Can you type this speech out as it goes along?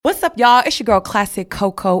Y'all, it's your girl Classic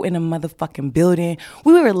Coco in the motherfucking building.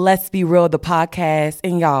 We were Let's Be Real, the podcast.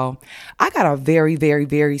 And y'all, I got a very, very,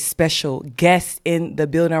 very special guest in the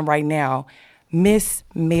building right now. Miss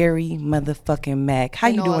Mary motherfucking Mack. How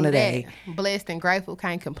you doing today? Blessed and grateful,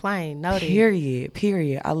 can't complain. No,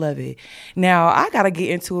 Period. I love it. Now, I got to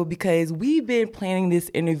get into it because we've been planning this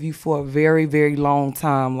interview for a very, very long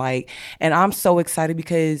time. And I'm so excited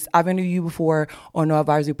because I've interviewed you before on No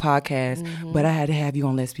Advisory Podcast, but I had to have you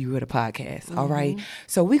on Let's Be Real, the podcast. All right.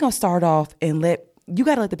 So we're going to start off and you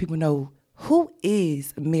got to let the people know, who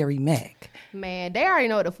is Mary Mack? Man, they already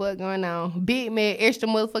know what the fuck going on. Big man, extra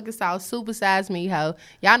motherfucking sauce, super size me, ho.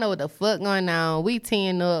 Y'all know what the fuck going on. We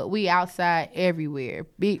teeing up. We outside everywhere.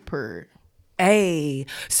 Big purr. Hey,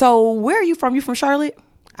 so where are you from? You from Charlotte?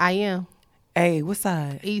 I am. Hey, what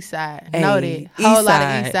side? East side. Hey, Know that. Whole lot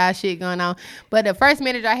of east side shit going on. But the first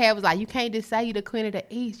manager I had was like, you can't just say you the queen of the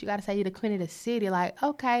east. You got to say you the queen of the city. Like,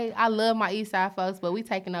 okay, I love my east side folks, but we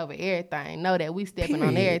taking over everything. Know that we stepping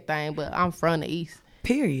on everything, but I'm from the east.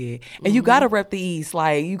 Period. And you gotta rep the east.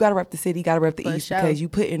 You gotta rep the city, gotta rep the east because you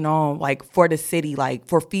putting on for the city,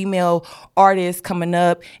 for female artists coming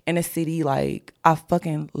up in the city. I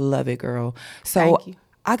fucking love it, girl. So Thank you.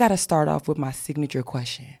 I gotta start off with my signature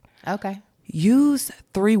question. Okay. Use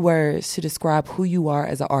 3 words to describe who you are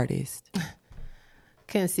as an artist.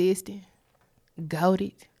 Consistent,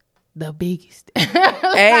 goated, the biggest.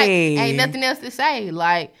 Hey. Ain't nothing else to say.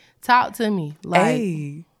 Talk to me.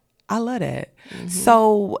 Hey. I love that.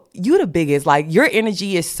 So you the biggest. Your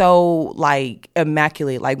energy is so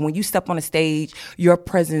immaculate. When you step on a stage, your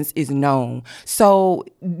presence is known. So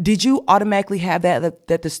did you automatically have that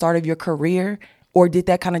at the start of your career, or did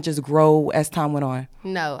that kind of just grow as time went on?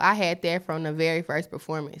 No, I had that from the very first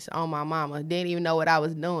performance on my mama. Didn't even know what I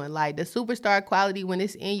was doing. The superstar quality, when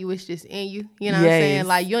it's in you, it's just in you. You know what I'm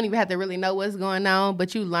saying? You don't even have to really know what's going on,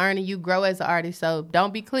 but you learn and you grow as an artist. So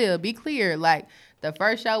don't be clear. Be clear. The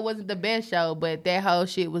first show wasn't the best show, but that whole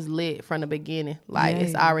shit was lit from the beginning.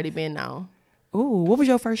 It's already been known. Ooh, what was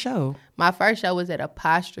your first show? My first show was at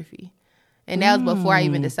Apostrophe. And that was before I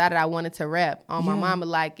even decided I wanted to rap. On my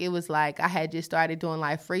mama, it was I had just started doing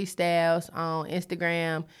freestyles on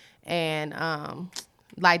Instagram. And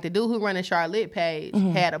the dude who run the Charlotte page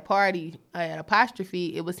had a party at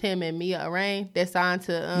Apostrophe. It was him and Mia Arain that signed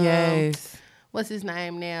to, what's his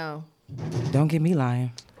name now? Don't get me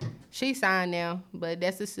lying. She signed now, but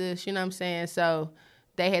that's the sis, you know what I'm saying? So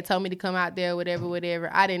they had told me to come out there, whatever.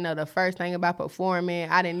 I didn't know the first thing about performing.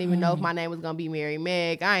 I didn't even know if my name was going to be Mary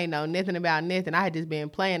Mack. I ain't know nothing about nothing. I had just been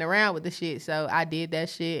playing around with the shit. So I did that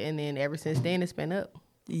shit, and then ever since then, it's been up.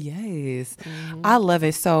 Yes. I love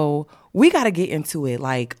it. So we got to get into it.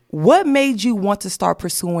 What made you want to start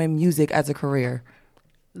pursuing music as a career?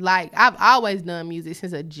 I've always done music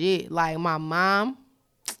since a jit. My mom...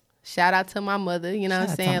 Shout out to my mother, you know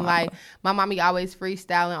what I'm saying? My mommy always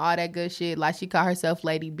freestyling, all that good shit. She called herself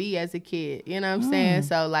Lady B as a kid, you know what I'm saying?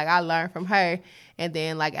 So, I learned from her. And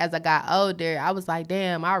then, as I got older, I was like,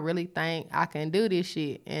 damn, I really think I can do this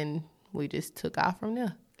shit. And we just took off from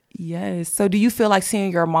there. Yes. So, do you feel like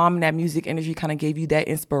seeing your mom in that music industry kind of gave you that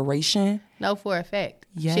inspiration? No, for a fact.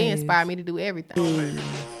 Yes. She inspired me to do everything.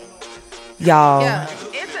 Y'all, Yeah.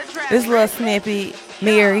 this little snippet,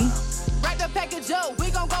 Mary.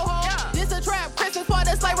 We gon' go home. This a trap Christmas party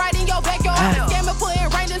that's right in your backyard. Scamming putting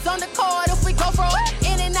rangers on the card if we go from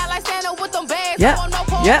in and out like Santa with them bags. Yeah. No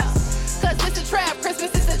pause. Yeah. Cause it's a trap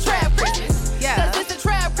Christmas, it's a trap Christmas. Yeah. Cause it's a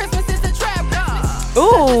trap Christmas, it's a trap Christmas.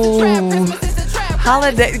 Ooh. Christmas, it's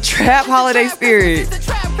a trap Holiday spirit. It's a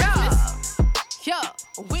trap Christmas. Yeah.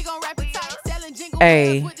 We gon' rap it tight, selling jingle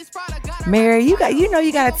Hey, bells with this product. Mary, you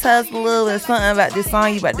gotta tell us a little bit something about this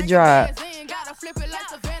song you about to drop.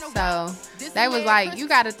 So they was you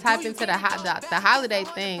got to type into the holiday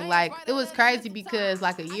thing. It was crazy because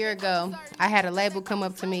a year ago, I had a label come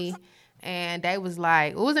up to me and they was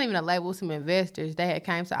it wasn't even a label, it was some investors. They had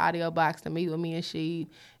came to Audio Box to meet with me and she,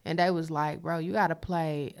 and they was bro, you got to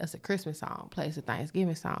play us a Christmas song, play us a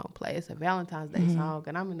Thanksgiving song, play us a Valentine's Day song.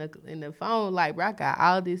 And I'm in the phone bro, I got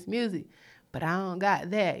all this music, but I don't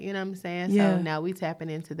got that, you know what I'm saying? Yeah. So now we tapping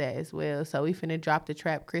into that as well. So we finna drop the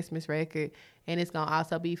Trap Christmas record. And it's going to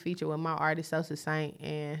also be featured with my artist, Sosa Saint,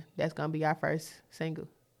 and that's going to be our first single.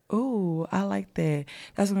 Ooh, I like that.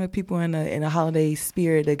 That's when the people in a holiday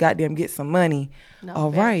spirit that goddamn get some money. No,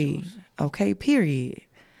 all right. Okay, period.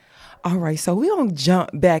 All right, so we're going to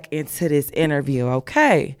jump back into this interview,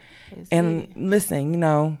 okay? Listen,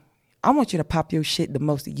 I want you to pop your shit the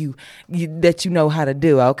most of you that you know how to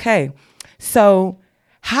do, okay? So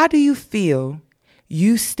how do you feel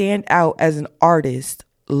you stand out as an artist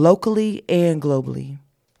locally and globally?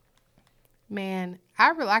 Man,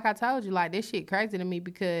 like I told you, like, this shit crazy to me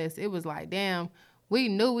because it was like, damn, we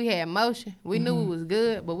knew we had motion. We knew we was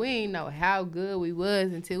good, but we didn't know how good we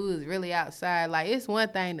was until we was really outside. Like, it's one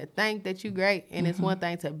thing to think that you great, and it's one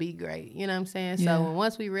thing to be great. You know what I'm saying? Yeah. So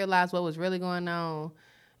once we realized what was really going on,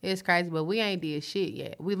 it's crazy, but we ain't did shit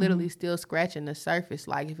yet. We literally still scratching the surface.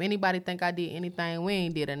 Like, if anybody think I did anything, we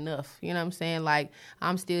ain't did enough. You know what I'm saying? Like,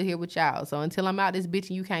 I'm still here with y'all. So until I'm out this bitch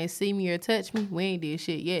and you can't see me or touch me, we ain't did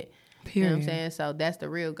shit yet. Period. You know what I'm saying? So that's the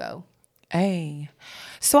real goal. Hey.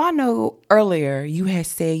 So I know earlier you had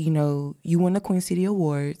said, you know, you won the Queen City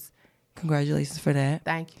Awards. Congratulations for that.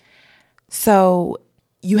 Thank you. So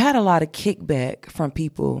you had a lot of kickback from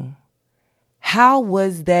people. How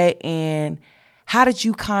was that, and how did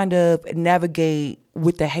you kind of navigate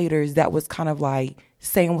with the haters that was kind of like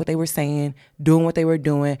saying what they were saying, doing what they were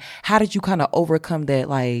doing? How did you kind of overcome that?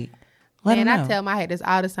 Like, let them know. I tell my haters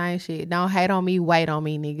all the same shit. Don't hate on me, wait on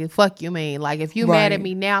me, nigga. Fuck you, mean. Like, if you mad at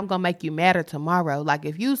me now, I'm gonna make you madder tomorrow. Like,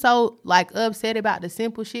 if you so, like, upset about the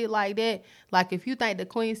simple shit like that, like, if you think the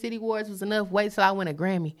Queen City Awards was enough, wait till I win a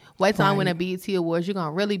Grammy. Wait till I win a BET Awards. You're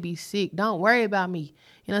gonna really be sick. Don't worry about me.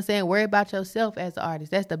 You know what I'm saying? Worry about yourself as an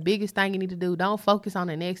artist. That's the biggest thing you need to do. Don't focus on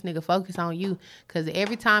the next nigga. Focus on you. Because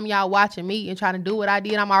every time y'all watching me and trying to do what I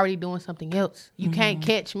did, I'm already doing something else. You can't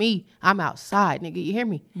catch me. I'm outside, nigga. You hear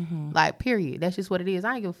me? Like, period. That's just what it is.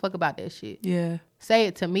 I ain't give a fuck about that shit. Yeah. Say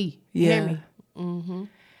it to me. You hear me?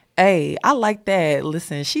 Hey, I like that.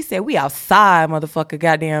 Listen, she said we outside, motherfucker.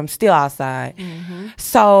 Goddamn, still outside.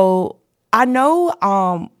 So I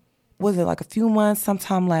know, was it like a few months,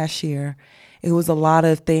 sometime last year, it was a lot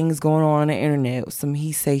of things going on the internet, some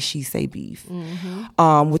he say, she say beef,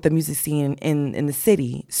 with the music scene in the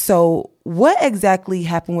city. So what exactly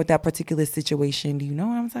happened with that particular situation? Do you know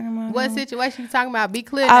what I'm talking about? What situation you talking about? Be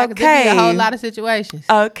clear now, 'cause there be a whole lot of situations.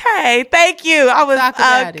 Okay, thank you. I was, Talk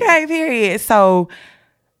about okay, period. So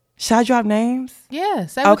should I drop names? Yeah,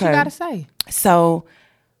 say what you gotta say. So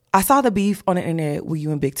I saw the beef on the internet with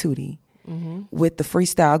you and Big Tootie. With the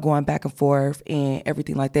freestyle going back and forth and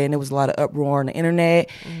everything like that, and there was a lot of uproar on the internet.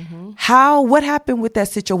 What happened with that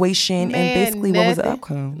situation, and basically what was the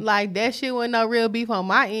outcome? Like, that shit wasn't no real beef on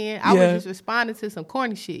my end. I was just responding to some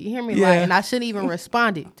corny shit. You hear me? Yeah. Like, and I shouldn't even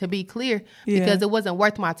responded, to be clear, because it wasn't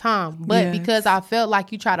worth my time. But because I felt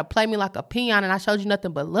like you try to play me like a peon and I showed you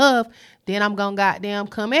nothing but love, then I'm gonna goddamn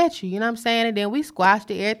come at you. You know what I'm saying? And then we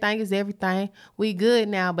squashed it. Everything is everything. We good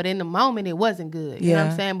now. But in the moment, it wasn't good. You know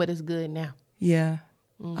what I'm saying? But it's good now. Yeah.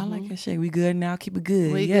 I like that shit. We good now. Keep it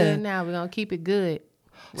good. We good now. We're gonna keep it good.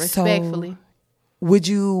 Respectfully. So, would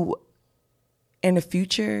you, in the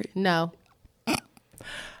future? No. All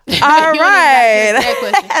right.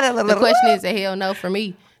 The question is a hell no for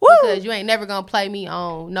me. Woo. Because you ain't never gonna play me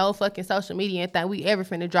on no fucking social media and think we ever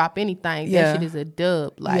finna drop anything. Yeah. That shit is a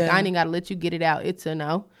dub. Like, I ain't even gotta let you get it out. It's a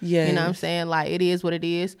no. Yeah. You know what I'm saying? Like, it is what it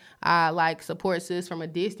is. I like support sis from a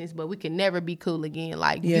distance, but we can never be cool again.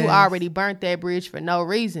 Like, you already burnt that bridge for no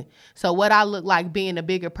reason. So what I look like being a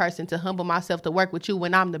bigger person to humble myself to work with you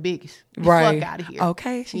when I'm the biggest. Right. Fuck out of here.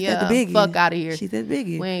 Okay. She said the biggie. Fuck out of here. She said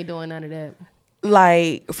biggie. We ain't doing none of that.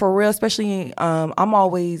 Like, for real, especially, I'm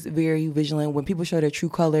always very vigilant when people show their true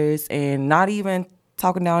colors, and not even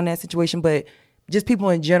talking down that situation, but just people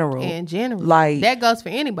in general. In general. Like, that goes for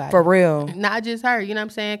anybody. For real. Not just her, you know what I'm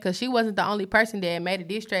saying? Because she wasn't the only person that made a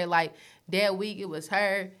diss track. Like, that week, it was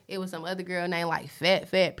her. It was some other girl named, like,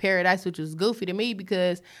 Fat Paradise, which was goofy to me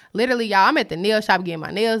because literally, y'all, I'm at the nail shop getting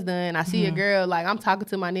my nails done. I see a girl, like, I'm talking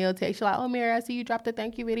to my nail tech. She's like, oh, Mary, I see you dropped a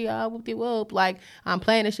thank you video. Whoop-de-whoop. Like, I'm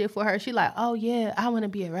playing the shit for her. She like, oh, yeah, I want to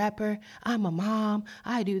be a rapper. I'm a mom.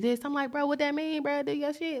 I do this. I'm like, bro, what that mean, bro? Do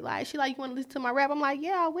your shit. Like, she like, you want to listen to my rap? I'm like,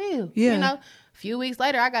 yeah, I will. Yeah. You know? A few weeks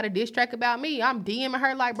later, I got a diss track about me. I'm DMing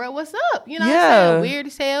her like, bro, what's up? You know what I'm saying? Weird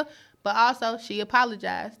as hell. But also, she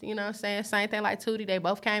apologized. You know what I'm saying? Same thing like Tootie. They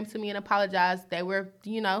both came to me and apologized. They were,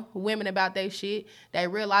 you know, women about their shit. They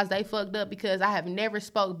realized they fucked up because I have never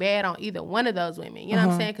spoke bad on either one of those women. You know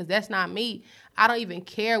what I'm saying? Because that's not me. I don't even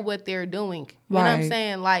care what they're doing. You know what I'm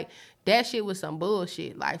saying? Like, that shit was some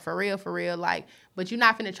bullshit. Like, for real. Like, but you're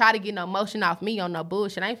not finna try to get no motion off me on no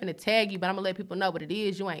bullshit. I ain't finna tag you, but I'm gonna let people know what it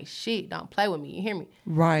is. You ain't shit. Don't play with me. You hear me?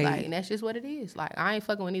 Right. Like, and that's just what it is. Like, I ain't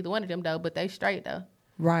fucking with neither one of them, though, but they straight, though.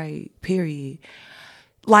 Right. Period.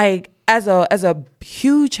 Like, as a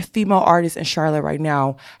huge female artist in Charlotte right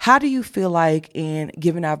now, how do you feel like, in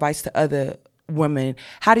giving advice to other women,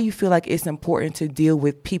 how do you feel like it's important to deal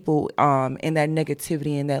with people in that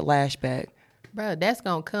negativity and that lashback? bro, that's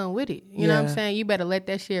gonna come with it. You know what I'm saying? You better let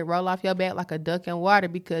that shit roll off your back like a duck in water,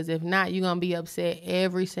 because if not, you're gonna be upset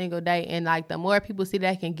every single day. And like, the more people see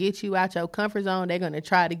that can get you out your comfort zone, they're gonna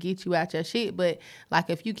try to get you out your shit. But like,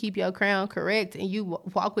 if you keep your crown correct and you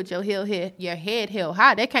walk with your head held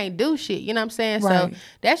high, they can't do shit. You know what I'm saying? Right. So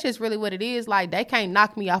that's just really what it is. Like, they can't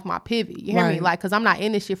knock me off my pivot. You hear me? Like, cause I'm not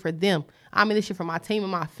in this shit for them. I'm in this shit for my team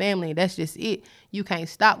and my family. That's just it. You can't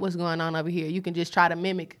stop what's going on over here. You can just try to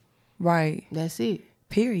mimic. Right. That's it.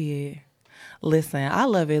 Period. Listen, I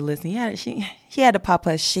love it. Listen, she had to pop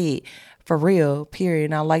her shit for real. Period.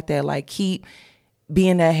 And I like that. Like, keep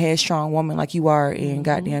being that headstrong woman like you are, and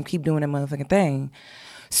goddamn keep doing that motherfucking thing.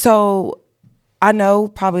 So I know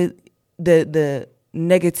probably the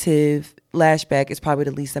negative lashback is probably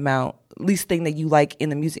the least thing that you like in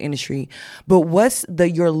the music industry. But what's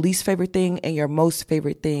your least favorite thing and your most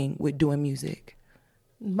favorite thing with doing music?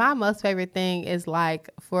 My most favorite thing is, like,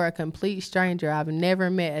 for a complete stranger I've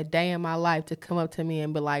never met a day in my life to come up to me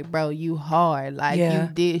and be like, bro, you hard. Like,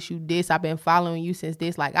 you this. I've been following you since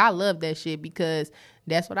this. Like, I love that shit, because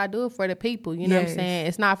that's what I do for the people. You know what I'm saying?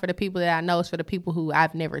 It's not for the people that I know. It's for the people who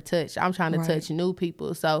I've never touched. I'm trying to touch new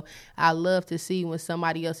people. So I love to see when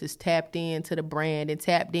somebody else is tapped into the brand and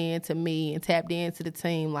tapped into me and tapped into the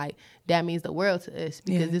team. Like, that means the world to us,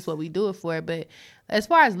 because this is what we do it for. But as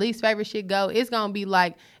far as least favorite shit go, it's going to be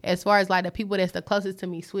like, as far as like the people that's the closest to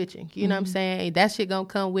me switching. You know what I'm saying? That shit going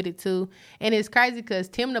to come with it too. And it's crazy because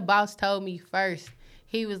Tim the Boss told me first.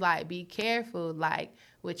 He was like, be careful. Like,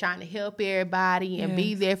 we're trying to help everybody and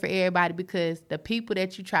be there for everybody, because the people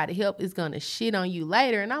that you try to help is going to shit on you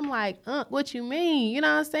later. And I'm like, what you mean? You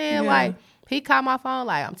know what I'm saying? Like, he called my phone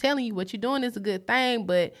like, I'm telling you, what you're doing is a good thing,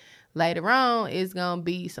 but later on, it's going to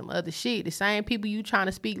be some other shit. The same people you trying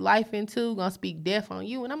to speak life into going to speak death on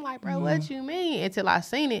you. And I'm like, bro, what you mean? Until I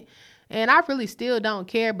seen it. And I really still don't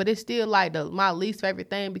care, but it's still like my least favorite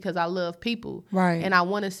thing, because I love people. Right. And I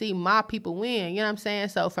want to see my people win. You know what I'm saying?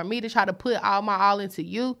 So for me to try to put all into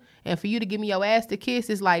you, and for you to give me your ass to kiss,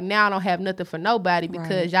 it's like, now I don't have nothing for nobody,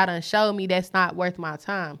 because y'all done showed me that's not worth my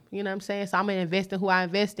time. You know what I'm saying? So I'm going to invest in who I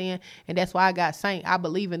invest in. And that's why I got Saint. I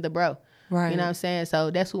believe in the bro. Right. You know what I'm saying?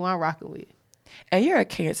 So that's who I'm rocking with. And you're a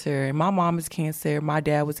Cancer. And my mom is Cancer. My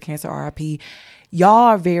dad was Cancer, RIP. Y'all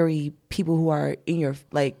are very people who are in your,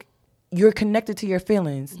 like, you're connected to your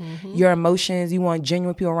feelings, your emotions. You want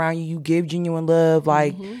genuine people around you. You give genuine love.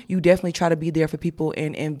 Like, you definitely try to be there for people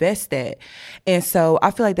and invest that. And so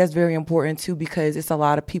I feel like that's very important too, because it's a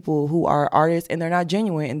lot of people who are artists and they're not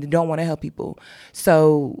genuine and they don't want to help people.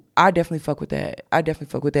 So I definitely fuck with that.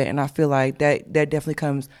 And I feel like that definitely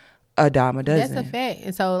comes a dime a dozen. That's a fact.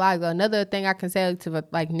 And so, like, another thing I can say to,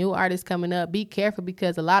 like, new artists coming up, be careful,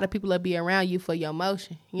 because a lot of people will be around you for your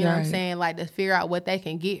emotion. You know what I'm saying? Like, to figure out what they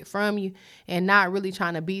can get from you and not really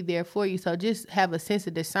trying to be there for you. So just have a sense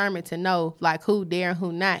of discernment to know, like, who there and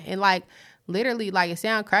who not. And, like, literally, like, it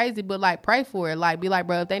sounds crazy, but, like, pray for it. Like, be like,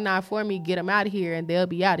 bro, if they not for me, get them out of here, and they'll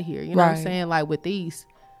be out of here. You know what I'm saying? Like, with these.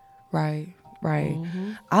 Right.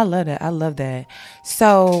 I love that.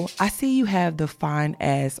 So I see you have the fine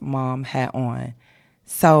ass mom hat on.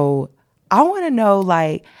 So I want to know,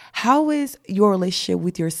 like, how is your relationship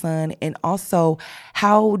with your son? And also,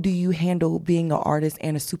 how do you handle being an artist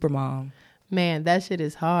and a super mom? Man, that shit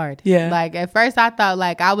is hard. Yeah. Like, at first I thought,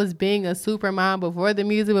 like, I was being a super mom before the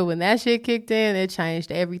music, but when that shit kicked in, it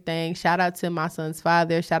changed everything. Shout out to my son's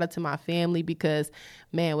father. Shout out to my family, because,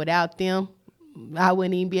 man, without them, I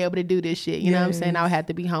wouldn't even be able to do this shit. You know what I'm saying? I would have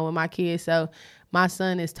to be home with my kids. So my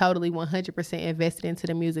son is totally 100% invested into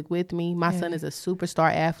the music with me. My son is a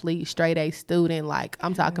superstar athlete, straight A student. Like,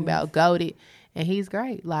 I'm talking about goated. And he's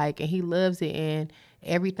great. Like, and he loves it. And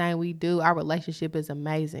everything we do, our relationship is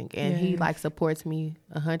amazing. And he, like, supports me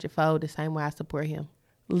 100-fold the same way I support him.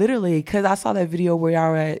 Literally, because I saw that video where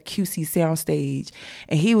y'all were at QC Soundstage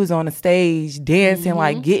and he was on the stage dancing,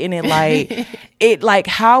 like, getting it, like, it, like,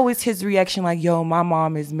 how is his reaction? Like, yo, my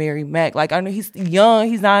mom is Mary Mack. Like, I know he's young,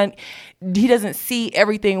 he doesn't see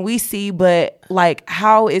everything we see, but, like,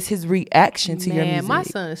 how is his reaction to your music? My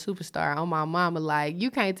son is a superstar on my mama. Like,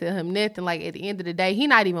 you can't tell him nothing. Like, at the end of the day, he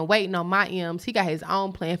not even waiting on my M's. He got his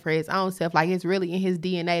own plan for his own self. Like, it's really in his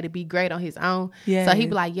DNA to be great on his own. Yeah. So he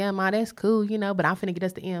be like, yeah, ma, that's cool, you know, but I'm finna get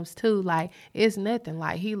us the M's too. Like, it's nothing.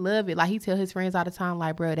 Like, he love it. Like, he tell his friends all the time,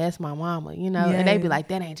 like, bro, that's my mama, you know? And they be like,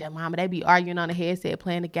 that ain't your mama. They be arguing on the headset,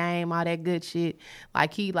 playing the game, all that good shit.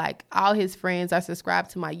 Like, all his friends are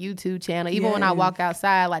subscribed to my YouTube channel. Even when I walk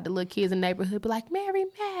outside, like, the little kids in the neighborhood be like, Mary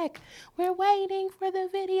Mack, we're waiting for the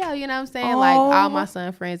video. You know what I'm saying? Like, all my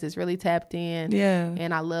son friends is really tapped in. Yeah.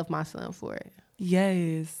 And I love my son for it.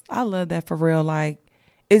 Yes. I love that for real. Like,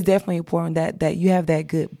 it's definitely important that you have that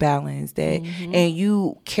good balance that and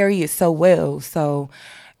you carry it so well. So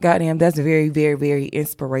goddamn, that's very, very, very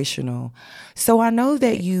inspirational. So I know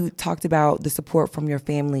that you talked about the support from your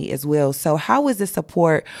family as well. So how is the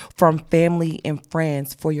support from family and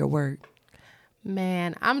friends for your work?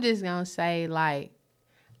 Man, I'm just going to say, like,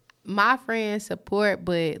 my friends support,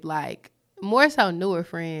 but, like, more so newer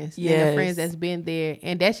friends than the friends that's been there.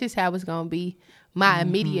 And that's just how it's going to be. My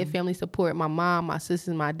immediate family support, my mom, my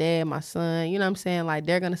sisters, my dad, my son, you know what I'm saying? Like,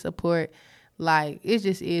 they're going to support. Like, it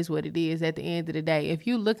just is what it is at the end of the day. If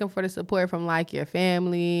you're looking for the support from, like, your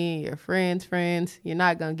family, your friends, you're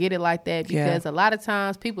not going to get it like that because a lot of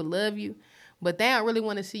times people love you, but they don't really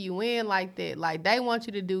want to see you win like that. Like, they want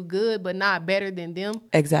you to do good, but not better than them.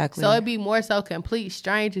 Exactly. So it'd be more so complete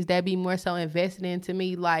strangers that be more so invested into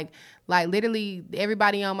me. Like literally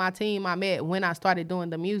everybody on my team I met when I started doing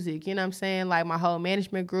the music, you know what I'm saying? Like my whole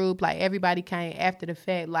management group, like everybody came after the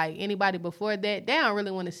fact. Like anybody before that, they don't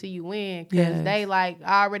really want to see you win because they like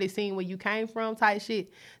already seen where you came from type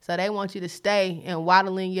shit. So they want you to stay and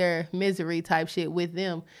waddle in your misery type shit with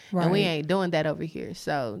them. Right. And we ain't doing that over here.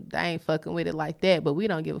 So they ain't fucking with it like that, but we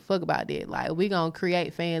don't give a fuck about that. Like we gonna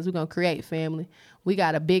create fans, we gonna create family. We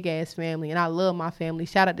got a big ass family, and I love my family.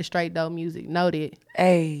 Shout out to Straight Dope Music. Know that.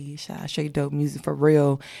 Hey, shout out Straight Dope Music for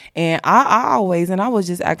real. And I always, and I was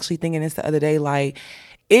just actually thinking this the other day, like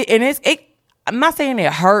I'm not saying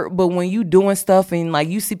it hurt, but when you doing stuff and like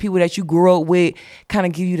you see people that you grew up with kind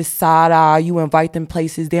of give you the side eye, you invite them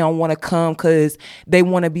places, they don't want to come because they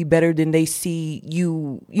want to be better than they see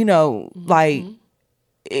you, you know, like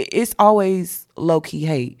it's always low key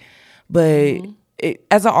hate. But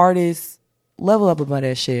as an artist, level up about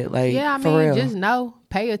that shit. Like, yeah, I for mean, real. just know,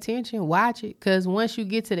 pay attention, watch it. Because once you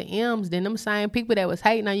get to the M's, then them same people that was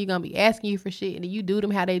hating on you going to be asking you for shit. And then you do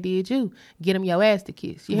them how they did you. Get them your ass to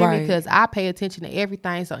kiss. You hear me? Because I pay attention to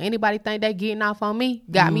everything. So anybody think they getting off on me,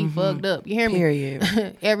 got me fucked up. You hear me?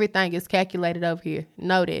 Period. Everything is calculated over here.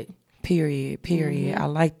 Know that. Period. I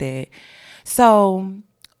like that. So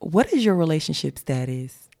what is your relationship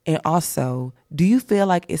status? And also, do you feel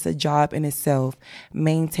like it's a job in itself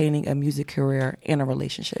maintaining a music career in a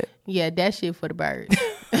relationship? Yeah, that shit for the birds.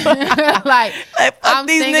 like I'm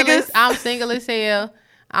single as hell.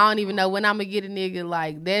 I don't even know when I'm gonna get a nigga.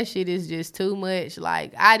 Like that shit is just too much.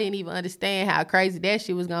 Like I didn't even understand how crazy that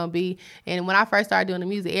shit was gonna be. And when I first started doing the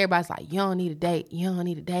music, everybody's like, "You don't need a date. You don't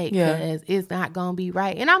need a date because it's not gonna be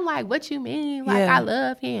right." And I'm like, "What you mean? Like I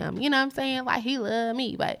love him. You know what I'm saying? Like he love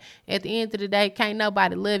me. But at the end of the day, can't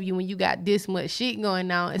nobody love you when you got this much shit going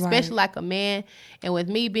on, especially like a man. And with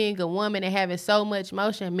me being a woman and having so much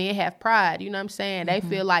motion, men have pride. You know what I'm saying? They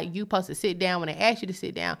feel like you supposed to sit down when they ask you to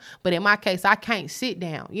sit down. But in my case, I can't sit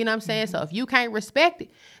down. You know what I'm saying? So if you can't respect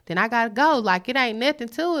it, then I gotta go. Like it ain't nothing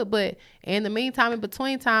to it. But in the meantime, in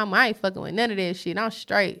between time, I ain't fucking with none of that shit. I'm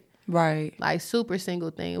straight. Right. Like super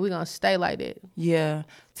single thing. We gonna stay like that. Yeah.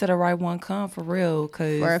 Till the right one come for real.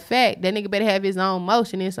 Cause for a fact, that nigga better have his own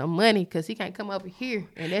motion and some money because he can't come over here.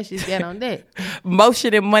 And that's just that on that.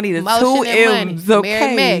 Motion and money. The motion two and M's. Money. Okay.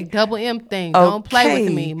 Mary Mac, double M thing. Okay. Don't play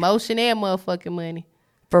with me. Motion and motherfucking money.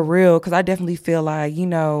 For real. Because I definitely feel like, you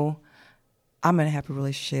know, I'm in a happy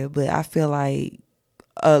relationship, but I feel like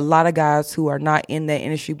a lot of guys who are not in that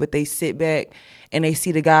industry, but they sit back and they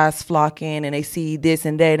see the guys flocking and they see this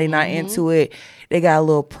and that, they're not into it. They got a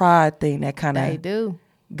little pride thing that kind of they do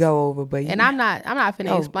go over. But and I'm not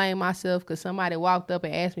finna explain myself because somebody walked up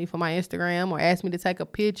and asked me for my Instagram or asked me to take a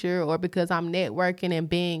picture or because I'm networking and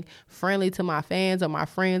being friendly to my fans or my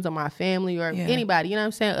friends or my family or anybody, you know what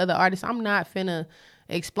I'm saying, other artists. I'm not finna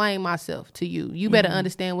explain myself to you. You better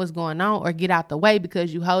understand what's going on or get out the way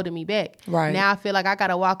because you holding me back. Right. Now I feel like I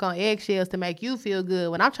gotta walk on eggshells to make you feel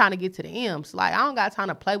good when I'm trying to get to the M's. Like I don't got time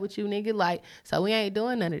to play with you, nigga. Like so we ain't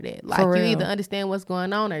doing none of that. Like you either understand what's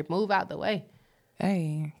going on or move out the way.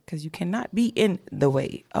 Hey, because you cannot be in the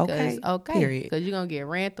way. Okay. Period. Because you're gonna get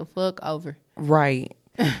ran the fuck over. Right.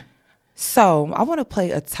 So I want to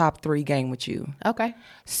play a top 3 game with you. Okay.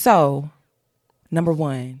 So, number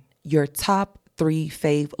 1, your top 3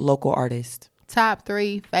 fave local artists. Top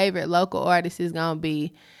 3 favorite local artists is gonna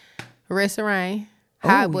be Rissa Rain,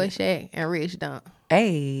 Hot Boy Shaq, and Rich Dunk.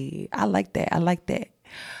 Hey, I like that.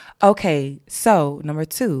 Okay, so number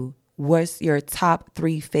 2, what's your top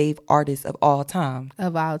 3 fave artists of all time?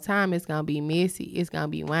 Of all time, it's gonna be Missy, it's gonna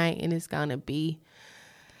be Wayne, and it's gonna be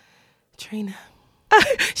Trina.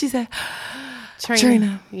 She said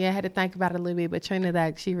Trina. Yeah, I had to think about it a little bit, but Trina,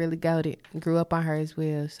 like, she really goated. Grew up on her as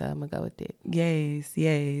well, so I'm gonna go with it.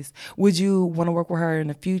 Yes. Would you want to work with her in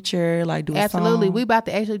the future? Like, do a Absolutely. song? We about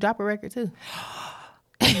to actually drop a record too.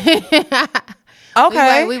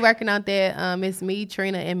 Okay. We working on that. It's me,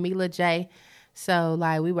 Trina, and Mila J. So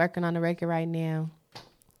like we working on the record right now.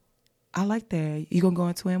 I like that. You gonna go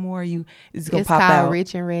into it more? Or you is it gonna It's pop called out?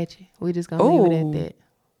 Rich and Ratchet. We just gonna leave it at that.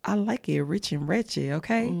 I like it, Rich and Wretched.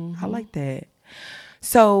 Okay, I like that.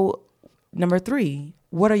 So, number 3,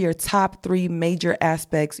 what are your top 3 major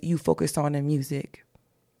aspects you focus on in music?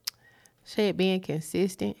 Shit, being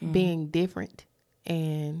consistent, being different,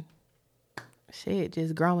 and shit,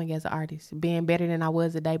 just growing as an artist, being better than I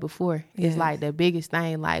was the day before. Yes. It's like the biggest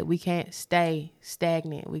thing. Like we can't stay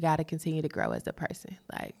stagnant. We got to continue to grow as a person,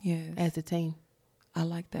 like Yes. as a team. I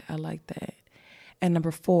like that. I like that. And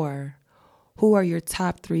number 4, who are your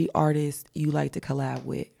top 3 artists you like to collab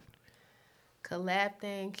with? Collab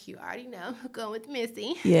thing, you already know. Going with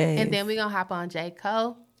Missy. Yes. And then we're going to hop on J.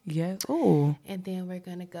 Cole. Yes. Ooh. And then we're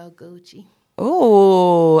going to go Gucci.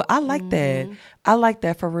 Oh, I like that. I like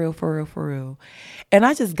that for real, for real, for real. And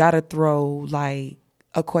I just got to throw like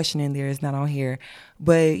a question in there. It's not on here.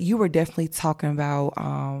 But you were definitely talking about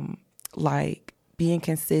like being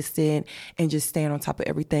consistent and just staying on top of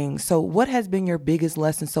everything. So what has been your biggest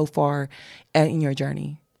lesson so far in your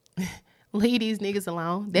journey? Leave these niggas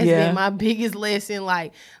alone. That's Yeah. been my biggest lesson.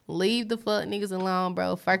 Like, leave the fuck niggas alone,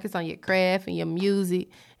 bro. Focus on your craft and your music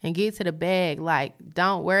and get to the bag. Like,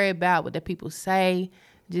 don't worry about what the people say.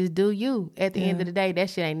 Just do you. At the end of the day, that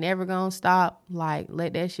shit ain't never gonna stop. Like,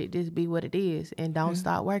 let that shit just be what it is and don't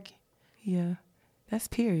stop working. Yeah, that's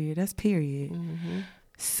period. That's period.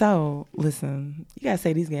 So, listen, you got to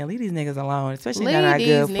say leave these niggas alone, especially if they're not Leave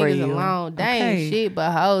good these for niggas you. alone. They ain't shit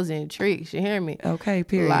but hoes and tricks. You hear me? Okay,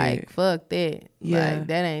 period. Like, fuck that. Yeah. Like,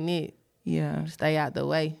 that ain't it. Yeah. Stay out the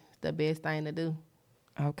way. It's the best thing to do.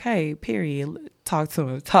 Okay, period. Talk to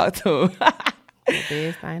him. Talk to him. The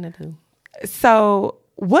best thing to do. So,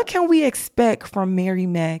 what can we expect from Mary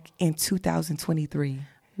Mac in 2023?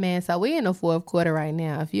 Man, so we in the fourth quarter right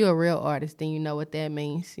now. If you're a real artist, then you know what that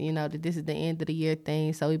means. You know that this is the end of the year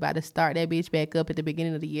thing. So we about to start that bitch back up at the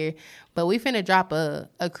beginning of the year. But we finna drop a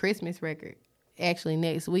Christmas record actually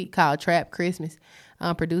next week called Trap Christmas,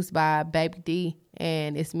 produced by Baby D.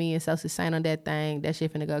 And it's me and Sosa Saint on that thing. That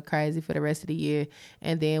shit finna go crazy for the rest of the year.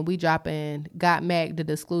 And then we dropping Got Mac,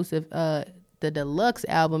 the exclusive the deluxe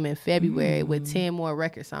album in February with 10 more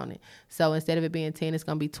records on it. So instead of it being 10, it's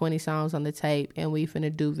going to be 20 songs on the tape, and we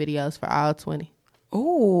finna do videos for all 20.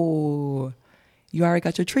 Oh, you already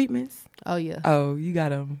got your treatments? Oh, yeah. Oh, you got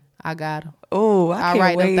them. I got them. Oh, I I can't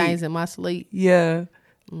write wait. them things in my sleep. Yeah,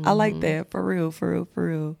 I like that. For real, for real, for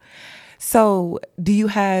real. So, do you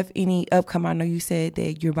have any upcoming? I know you said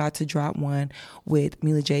that you're about to drop one with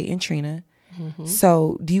Mila J and Trina.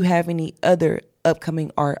 So, do you have any other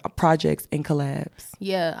upcoming art projects and collabs?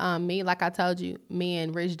 Yeah, me, like I told you, me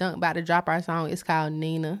and Rich Dunk about to drop our song. It's called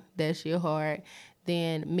Nina. That shit hard.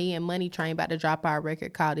 Then me and Money Train about to drop our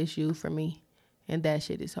record called It's You For Me. And that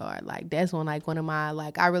shit is hard. Like, that's one of my,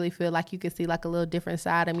 like, I really feel like you can see, like, a little different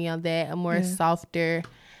side of me on that. A more softer,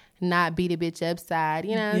 not beat a bitch up side.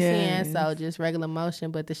 You know what I'm saying? So, just regular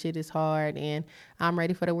motion, but the shit is hard. And I'm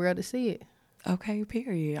ready for the world to see it. Okay,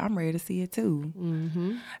 period. I'm ready to see it too.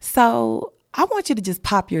 So I want you to just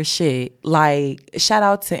pop your shit. Like, shout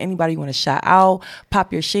out to anybody you want to shout out.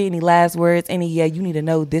 Pop your shit. Any last words? You need to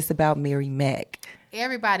know this about Mary Mac.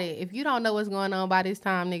 Everybody, if you don't know what's going on by this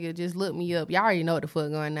time, nigga, just look me up. Y'all already know what the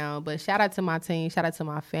fuck going on. But shout out to my team. Shout out to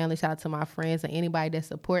my family. Shout out to my friends and anybody that's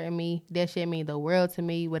supporting me. That shit mean the world to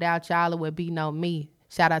me. Without y'all, it would be no me.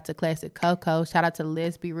 Shout out to Classic Coco. Shout out to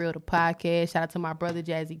Let's Be Real, the podcast. Shout out to my brother,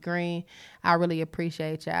 Jazzy Green. I really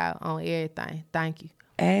appreciate y'all on everything. Thank you.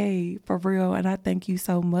 Hey, for real. And I thank you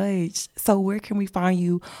so much. So where can we find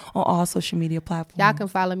you on all social media platforms? Y'all can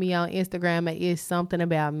follow me on Instagram at It's Something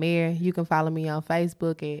About Mary. You can follow me on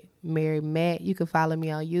Facebook at Mary Mac. You can follow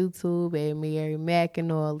me on YouTube at Mary Mac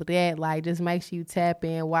and all of that. Like, just make sure you tap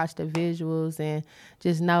in, watch the visuals, and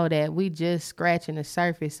just know that we just scratching the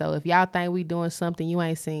surface. So if y'all think we doing something, you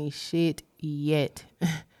ain't seen shit yet.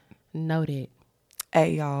 Know that.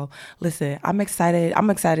 Hey, y'all, listen, I'm excited. I'm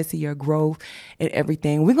excited to see your growth and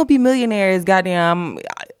everything. We're going to be millionaires, goddamn,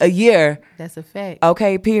 a year. That's a fact.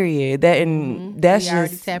 Okay, period. That and that's we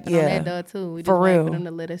already just tapping on that door, too. We just for waiting real. for them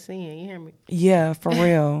to let us in. You hear me? Yeah, for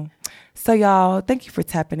real. So, y'all, thank you for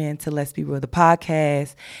tapping in to Let's Be Real, the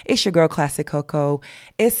podcast. It's your girl, Classic Coco.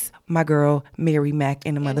 It's my girl, Mary Mac,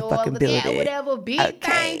 in the motherfucking building. Whatever, bitch. Okay.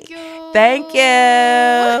 Thank you. Thank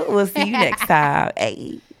you. We'll see you next time.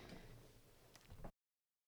 Hey.